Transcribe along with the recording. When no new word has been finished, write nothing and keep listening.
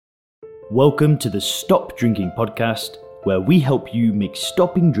Welcome to the Stop Drinking podcast, where we help you make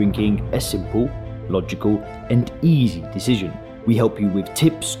stopping drinking a simple, logical, and easy decision. We help you with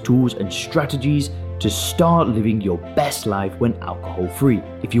tips, tools, and strategies to start living your best life when alcohol-free.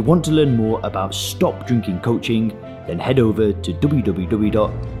 If you want to learn more about stop drinking coaching, then head over to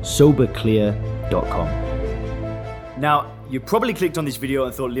www.soberclear.com. Now, you probably clicked on this video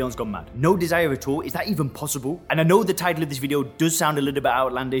and thought Leon's gone mad. No desire at all? Is that even possible? And I know the title of this video does sound a little bit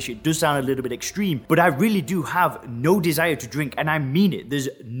outlandish, it does sound a little bit extreme, but I really do have no desire to drink, and I mean it. There's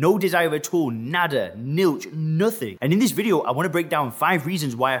no desire at all, nada, nilch, nothing. And in this video, I want to break down 5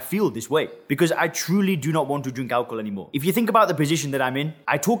 reasons why I feel this way, because I truly do not want to drink alcohol anymore. If you think about the position that I'm in,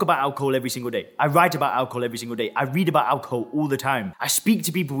 I talk about alcohol every single day. I write about alcohol every single day. I read about alcohol all the time. I speak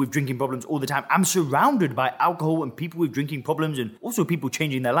to people with drinking problems all the time. I'm surrounded by alcohol and people with drinking problems and also people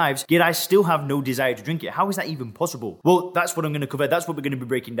changing their lives, yet I still have no desire to drink it. How is that even possible? Well, that's what I'm going to cover. That's what we're going to be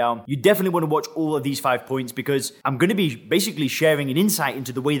breaking down. You definitely want to watch all of these 5 points because I'm going to be basically sharing an insight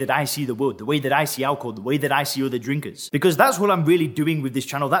into the way that I see the world, the way that I see alcohol, the way that I see other drinkers. Because that's what I'm really doing with this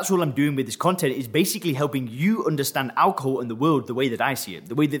channel. That's what I'm doing with this content, is basically helping you understand alcohol and the world the way that I see it,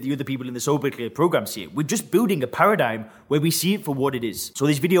 the way that the other people in the Sober Clear program see it. We're just building a paradigm where we see it for what it is. So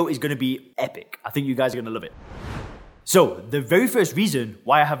this video is going to be epic. I think you guys are going to love it. So, the very first reason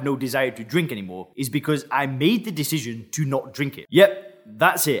why I have no desire to drink anymore is because I made the decision to not drink it. Yep,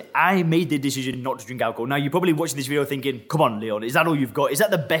 that's it. I made the decision not to drink alcohol. Now, you're probably watching this video thinking, come on, Leon, is that all you've got? Is that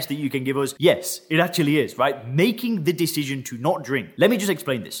the best that you can give us? Yes, it actually is, right? Making the decision to not drink. Let me just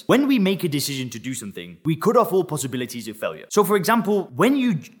explain this. When we make a decision to do something, we cut off all possibilities of failure. So, for example, when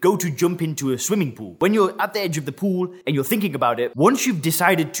you go to jump into a swimming pool, when you're at the edge of the pool and you're thinking about it, once you've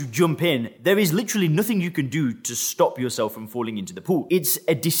decided to jump in, there is literally nothing you can do to stop yourself from falling into the pool. It's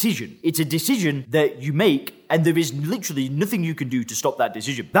a decision. It's a decision that you make, and there is literally nothing you can do to stop that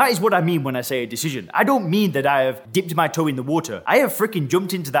decision. That is what I mean when I say a decision. I don't mean that I have dipped my toe in the water. I have freaking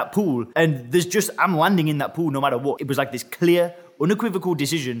jumped into that pool, and I'm landing in that pool no matter what. It was like this clear, unequivocal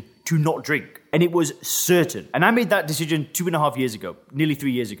decision to not drink. And it was certain. And I made that decision 2.5 years ago, nearly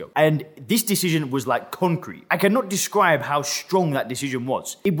 3 years ago. And this decision was like concrete. I cannot describe how strong that decision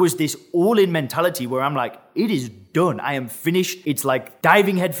was. It was this all-in mentality where I'm like, it is done. I am finished. It's like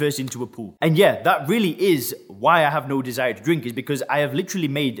diving headfirst into a pool. And yeah, that really is why I have no desire to drink, is because I have literally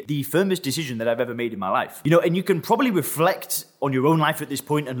made the firmest decision that I've ever made in my life. You know, and you can probably reflect on your own life at this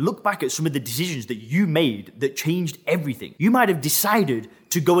point and look back at some of the decisions that you made that changed everything. You might have decided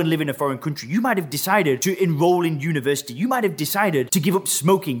to go and live in a foreign country. You might have decided to enroll in university. You might have decided to give up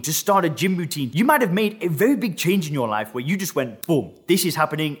smoking, to start a gym routine. You might have made a very big change in your life where you just went, boom, this is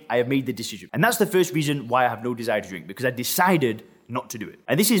happening. I have made the decision. And that's the first reason why I have no desire to drink, because I decided not to do it.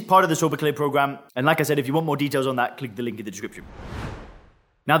 And this is part of the Sober Clear program. And like I said, if you want more details on that, click the link in the description.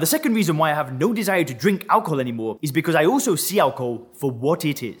 Now, the second reason why I have no desire to drink alcohol anymore is because I also see alcohol for what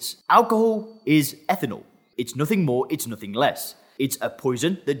it is. Alcohol is ethanol. It's nothing more, it's nothing less. It's a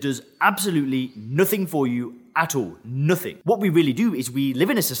poison that does absolutely nothing for you at all. Nothing. What we really do is we live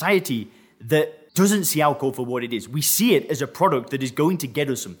in a society that doesn't see alcohol for what it is. We see it as a product that is going to get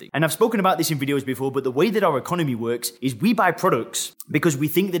us something. And I've spoken about this in videos before, but the way that our economy works is we buy products because we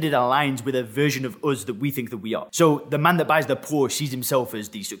think that it aligns with a version of us that we think that we are. So the man that buys the Porsche sees himself as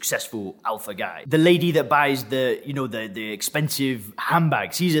the successful alpha guy. The lady that buys the expensive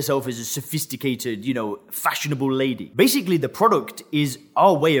handbag sees herself as a sophisticated, fashionable lady. Basically, the product is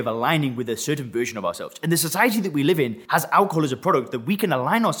our way of aligning with a certain version of ourselves. And the society that we live in has alcohol as a product that we can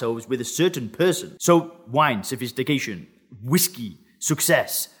align ourselves with a certain person. So wine, sophistication, whiskey,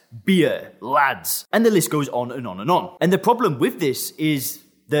 success, beer, lads, and the list goes on and on and on. And the problem with this is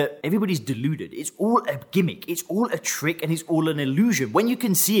that everybody's deluded. It's all a gimmick. It's all a trick, and it's all an illusion. When you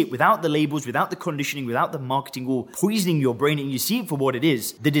can see it without the labels, without the conditioning, without the marketing all poisoning your brain, and you see it for what it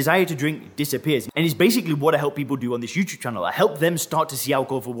is, the desire to drink disappears. And it's basically what I help people do on this YouTube channel. I help them start to see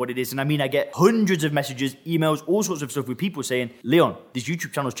alcohol for what it is. And I mean, I get hundreds of messages, emails, all sorts of stuff with people saying, Leon, this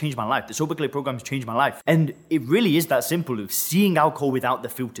YouTube channel has changed my life. The Sober Clear program has changed my life. And it really is that simple, of seeing alcohol without the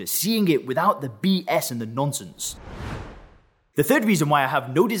filter, seeing it without the BS and the nonsense. The third reason why I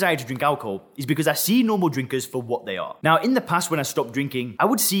have no desire to drink alcohol is because I see normal drinkers for what they are. Now, in the past, when I stopped drinking, I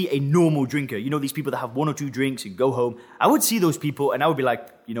would see a normal drinker. You know, these people that have 1 or 2 drinks and go home. I would see those people and I would be like,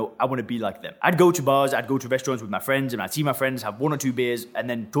 I want to be like them. I'd go to bars, I'd go to restaurants with my friends, and I'd see my friends have 1 or 2 beers and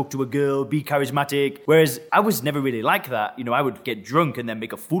then talk to a girl, be charismatic. Whereas I was never really like that. I would get drunk and then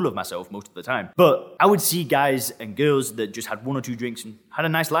make a fool of myself most of the time. But I would see guys and girls that just had 1 or 2 drinks and had a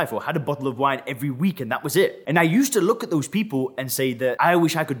nice life, or had a bottle of wine every week, and that was it. And I used to look at those people and say that I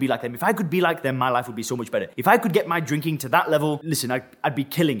wish I could be like them. If I could be like them, my life would be so much better. If I could get my drinking to that level, listen, I'd be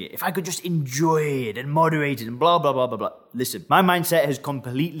killing it. If I could just enjoy it and moderate it and blah, blah, blah, blah, blah. Listen, my mindset has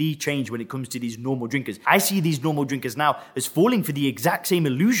completely changed when it comes to these normal drinkers. I see these normal drinkers now as falling for the exact same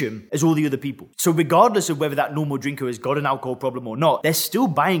illusion as all the other people. So regardless of whether that normal drinker has got an alcohol problem or not, they're still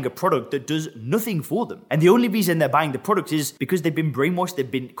buying a product that does nothing for them. And the only reason they're buying the product is because they've been brainwashed,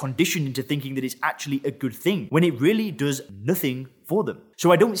 they've been conditioned into thinking that it's actually a good thing, when it really does nothing for them.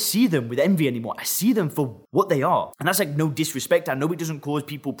 So I don't see them with envy anymore. I see them for what they are. And that's like no disrespect. I know it doesn't cause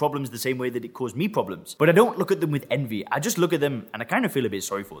people problems the same way that it caused me problems, but I don't look at them with envy. I just look at them and I kind of feel a bit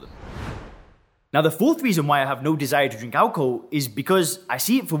sorry for them. Now, the fourth reason why I have no desire to drink alcohol is because I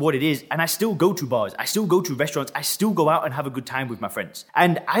see it for what it is, and I still go to bars, I still go to restaurants, I still go out and have a good time with my friends.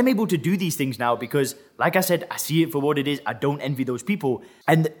 And I'm able to do these things now because, like I said, I see it for what it is. I don't envy those people.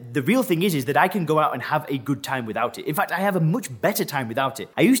 And the real thing is that I can go out and have a good time without it. In fact, I have a much better time without it.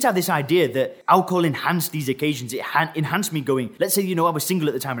 I used to have this idea that alcohol enhanced these occasions. It enhanced me going, let's say, I was single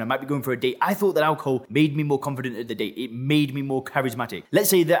at the time and I might be going for a date. I thought that alcohol made me more confident at the date. It made me more charismatic. Let's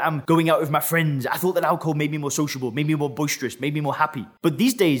say that I'm going out with my friends. I thought that alcohol made me more sociable, made me more boisterous, made me more happy. But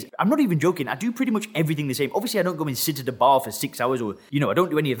these days, I'm not even joking. I do pretty much everything the same. Obviously, I don't go and sit at a bar for 6 hours or, I don't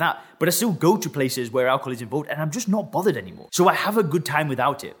do any of that. But I still go to places where alcohol is involved and I'm just not bothered anymore. So I have a good time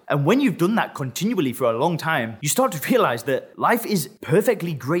without it. And when you've done that continually for a long time, you start to realize that life is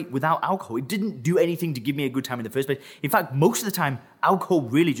perfectly great without alcohol. It didn't do anything to give me a good time in the first place. In fact, most of the time, alcohol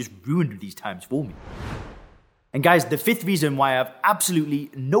really just ruined these times for me. And guys, the fifth reason why I have absolutely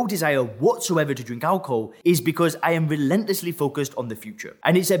no desire whatsoever to drink alcohol is because I am relentlessly focused on the future.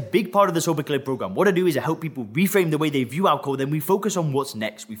 And it's a big part of the Sober Clear program. What I do is I help people reframe the way they view alcohol, then we focus on what's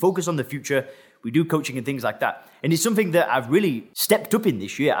next. We focus on the future. We do coaching and things like that. And it's something that I've really stepped up in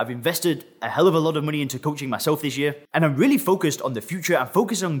this year. I've invested a hell of a lot of money into coaching myself this year. And I'm really focused on the future. I'm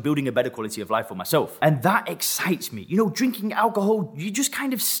focused on building a better quality of life for myself. And that excites me. Drinking alcohol, you just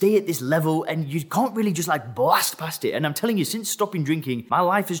kind of stay at this level and you can't really just blast past it. And I'm telling you, since stopping drinking, my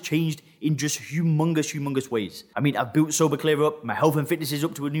life has changed in just humongous ways. I mean, I've built Sober Clear up. My health and fitness is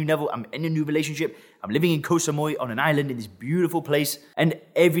up to a new level. I'm in a new relationship. I'm living in Koh Samui on an island in this beautiful place. And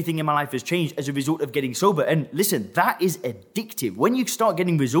everything in my life has changed as a result of getting sober. And listen, that is addictive. When you start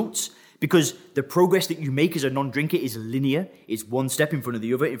getting results, because the progress that you make as a non-drinker is linear. It's one step in front of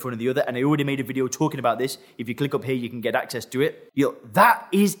the other, And I already made a video talking about this. If you click up here, you can get access to it. That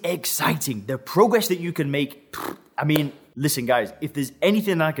is exciting. The progress that you can make. I mean, listen, guys, if there's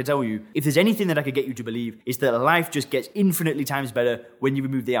anything that I could tell you, if there's anything that I could get you to believe, is that life just gets infinitely times better when you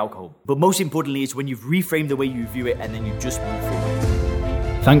remove the alcohol. But most importantly, it's when you've reframed the way you view it and then you just move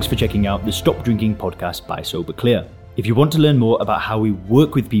forward. Thanks for checking out the Stop Drinking podcast by Sober Clear. If you want to learn more about how we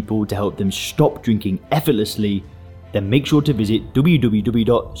work with people to help them stop drinking effortlessly, then make sure to visit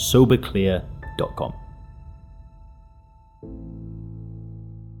www.soberclear.com.